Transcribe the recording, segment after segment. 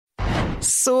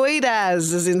Sweet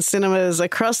As is in cinemas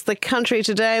across the country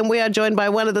today, and we are joined by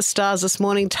one of the stars this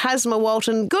morning, Tasma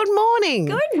Walton. Good morning.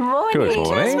 Good morning. Good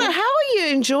morning. Tasma, how are you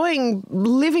enjoying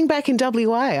living back in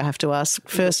WA, I have to ask,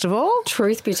 first of all?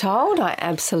 Truth be told, I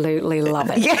absolutely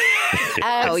love it. Yeah.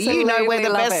 Oh, you know we're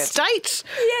the best state.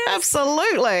 Yes.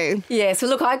 Absolutely. Yeah, so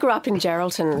look, I grew up in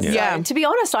Geraldton. Yeah. So, to be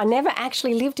honest, I never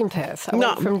actually lived in Perth. I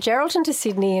went from Geraldton to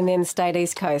Sydney and then stayed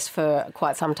East Coast for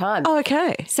quite some time. Oh,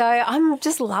 okay. So I'm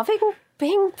just loving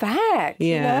being back.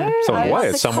 Yeah. You know? So in a way, The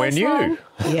it's somewhere coastline. new.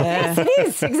 Yeah. Yes, it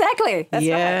is. Exactly. That's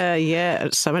right. Yeah.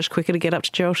 It's so much quicker to get up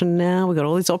to Geraldton now. We've got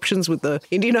all these options with the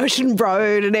Indian Ocean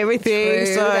Road and everything.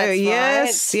 True, so,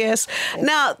 that's yes.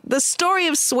 Now, the story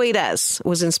of Sweet As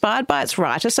was inspired by its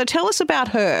writer. So tell us about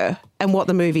her and what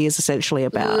the movie is essentially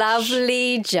about.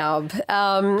 Lovely Jub.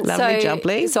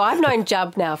 Jubbly. So I've known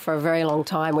Jub now for a very long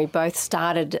time. We both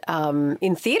started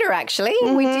in theatre, actually.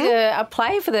 Mm-hmm. We did a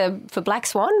play for Black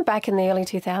Swan back in the early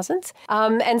 2000s.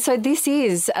 And so this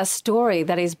is a story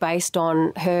that is based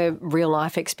on her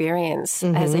real-life experience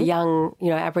as a young,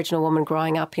 Aboriginal woman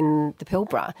growing up in the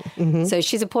Pilbara. So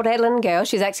she's a Port Hedland girl.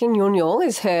 She's actually Nyunyul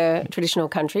is her traditional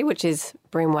country, which is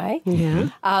Broomway. Yeah.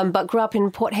 But grew up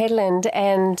in Port Hedland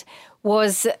and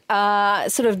was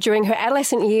sort of during her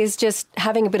adolescent years just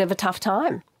having a bit of a tough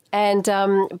time. And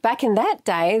back in that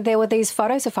day, there were these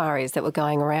photo safaris that were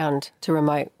going around to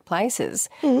remote places.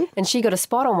 And she got a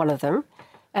spot on one of them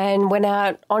and went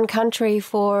out on country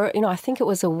for, I think it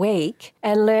was a week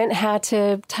and learnt how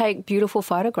to take beautiful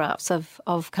photographs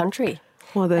of country.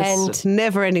 Well, there's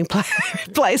never-ending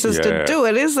places to do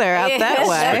it, is there, out that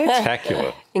way?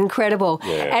 Spectacular. Incredible.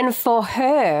 Yeah. And for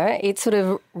her, it sort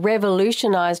of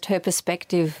revolutionised her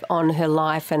perspective on her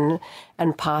life and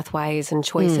pathways and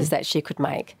choices that she could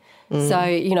make.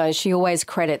 So, she always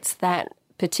credits that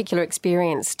particular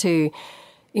experience to,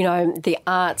 the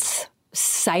arts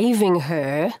saving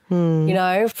her,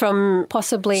 from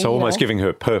possibly... So almost giving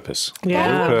her purpose.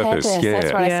 Yeah. Purpose, yeah.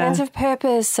 That's right, Yeah. a sense of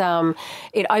purpose.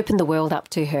 It opened the world up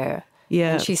to her.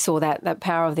 Yeah. And she saw that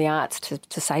power of the arts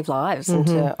to save lives and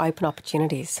to open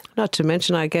opportunities. Not to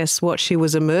mention, I guess, what she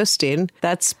was immersed in.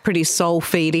 That's pretty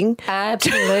soul-feeding.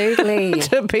 Absolutely.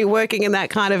 To be working in that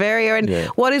kind of area. And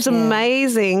what is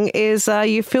amazing is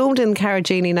you filmed in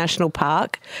Karajini National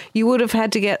Park. You would have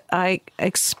had to get, I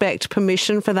expect,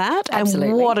 permission for that.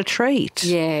 Absolutely. And what a treat.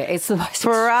 Yeah, it's the most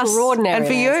For us extraordinary and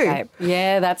for you. landscape.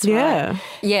 Yeah, that's Yeah. right.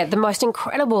 Yeah, the most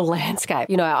incredible landscape.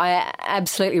 I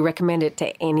absolutely recommend it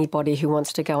to anybody who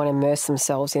wants to go and immerse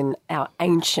themselves in our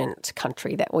ancient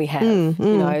country that we have.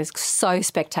 It's so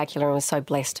spectacular and we're so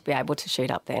blessed to be able to shoot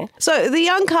up there. So the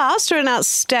young cast are an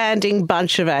outstanding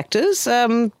bunch of actors.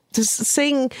 Just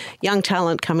seeing young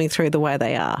talent coming through the way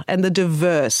they are and the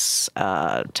diverse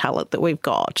talent that we've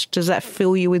got, does that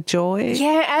fill you with joy?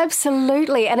 Yeah,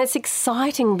 absolutely. And it's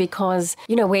exciting because,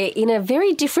 we're in a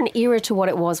very different era to what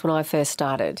it was when I first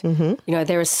started.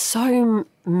 There are so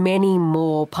many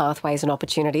more pathways and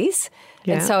opportunities.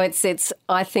 Yeah. And so it's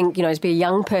I think, to be a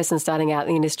young person starting out in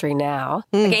the industry now,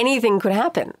 like anything could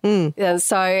happen. And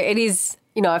so it is...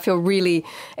 I feel really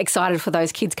excited for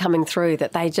those kids coming through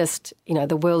that they just,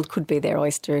 the world could be their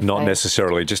oyster. Not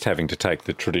necessarily just having to take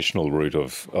the traditional route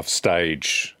of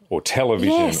stage or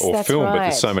television or film, but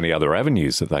there's so many other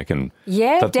avenues that they can...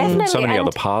 definitely. So many and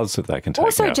other paths that they can take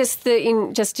also now.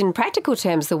 just in practical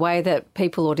terms, the way that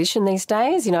people audition these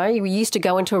days, you used to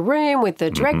go into a room with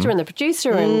the director and the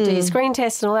producer and do your screen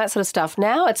tests and all that sort of stuff.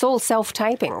 Now it's all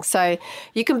self-taping. So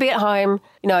you can be at home,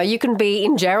 you can be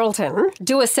in Geraldton,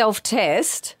 do a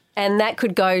self-test, and that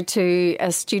could go to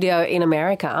a studio in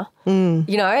America,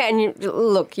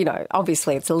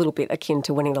 obviously it's a little bit akin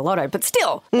to winning the lotto, but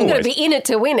still, you've got to be in it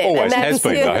to win it. Always has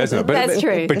been, though, hasn't it? But, that's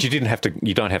true. But you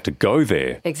don't have to go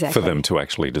there for them to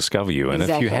actually discover you. And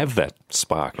if you have that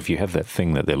spark, if you have that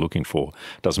thing that they're looking for,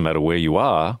 doesn't matter where you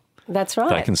are, that's right.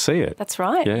 they can see it. That's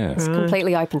right. Yeah. It's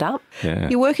completely opened up. Yeah.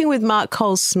 You're working with Mark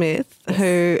Cole-Smith,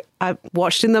 who I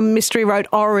watched in the Mystery Road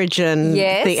Origin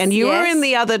thing, and you were in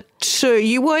the other two.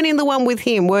 You weren't in the one with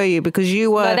him, were you? Because you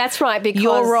were... No, that's right, because...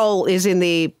 Your role is in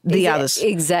the others.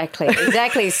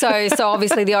 Exactly. So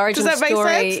obviously the origin story... Does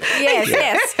that make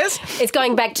sense? Yes. It's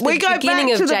going back to the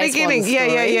beginning of Jay Swan's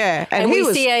story. Yeah. And he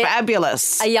was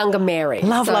fabulous. A younger Mary.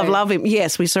 Love him.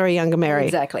 Yes, we saw a younger Mary.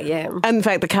 Exactly, yeah. And in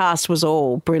fact, the cast was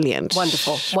all brilliant.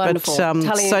 Wonderful. But, so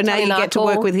now you get to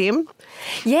work with him?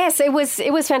 Yes, it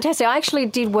was fantastic. I actually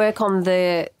did work on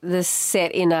the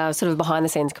set in a sort of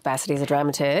behind-the-scenes capacity as a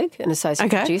dramaturg, an associate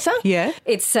producer. Yeah.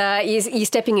 It's you're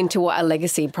stepping into a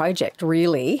legacy project,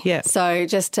 really. Yeah. So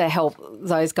just to help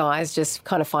those guys just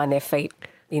kind of find their feet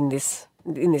in this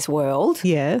world.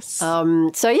 Yes.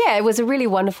 So, yeah, it was a really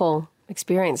wonderful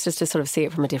experience just to sort of see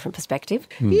it from a different perspective.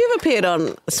 You've appeared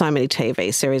on so many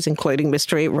TV series, including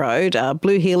Mystery Road,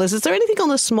 Blue Heelers. Is there anything on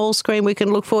the small screen we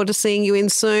can look forward to seeing you in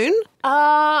soon?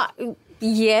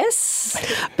 Yes.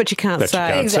 But you can't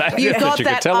say. Exactly. You've got you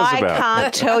that tell us I about.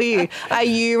 can't tell you. Are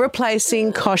you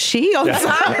replacing Koshi on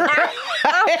Sunrise?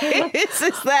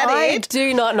 Is that I it?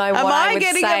 do not know what I would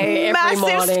getting say a massive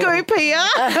every morning. scoop here?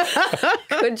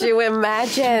 Could you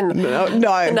imagine?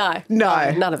 No.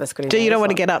 None of us could. Do you don't want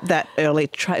to get up that early?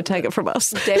 Take it from us.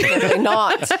 Definitely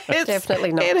not.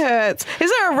 Definitely not. It hurts.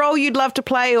 Is there a role you'd love to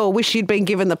play or wish you'd been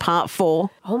given the part for?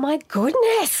 Oh my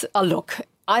goodness! Oh look,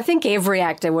 I think every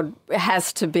actor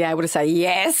has to be able to say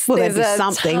yes. Well, there'd be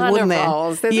something, wouldn't there?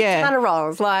 There's a ton of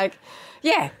roles.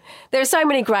 There are so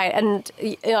many great, and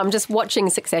I'm just watching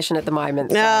Succession at the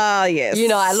moment. So, yes.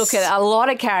 I look at a lot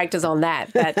of characters on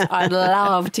that I'd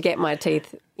love to get my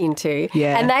teeth into.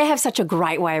 Yeah. And they have such a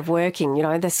great way of working.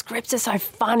 The scripts are so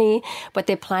funny, but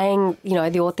they're playing,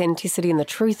 the authenticity and the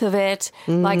truth of it.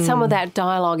 Like some of that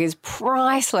dialogue is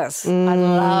priceless. I'd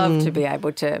love to be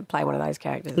able to play one of those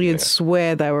characters. You'd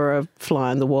swear they were a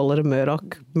fly in the wall at a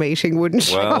Murdoch meeting, wouldn't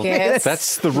you? Well, Yes.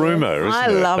 that's the rumour, isn't I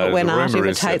it? love it when The art rumour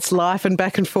is imitates life and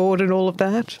back and forward and all of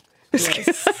that.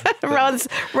 Yes.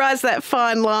 rides that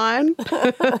fine line.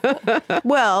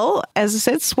 Well, as I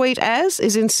said, Sweet As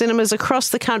is in cinemas across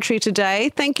the country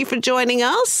today. Thank you for joining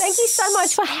us. Thank you so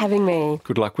much for having me.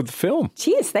 Good luck with the film.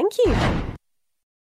 Cheers. Thank you.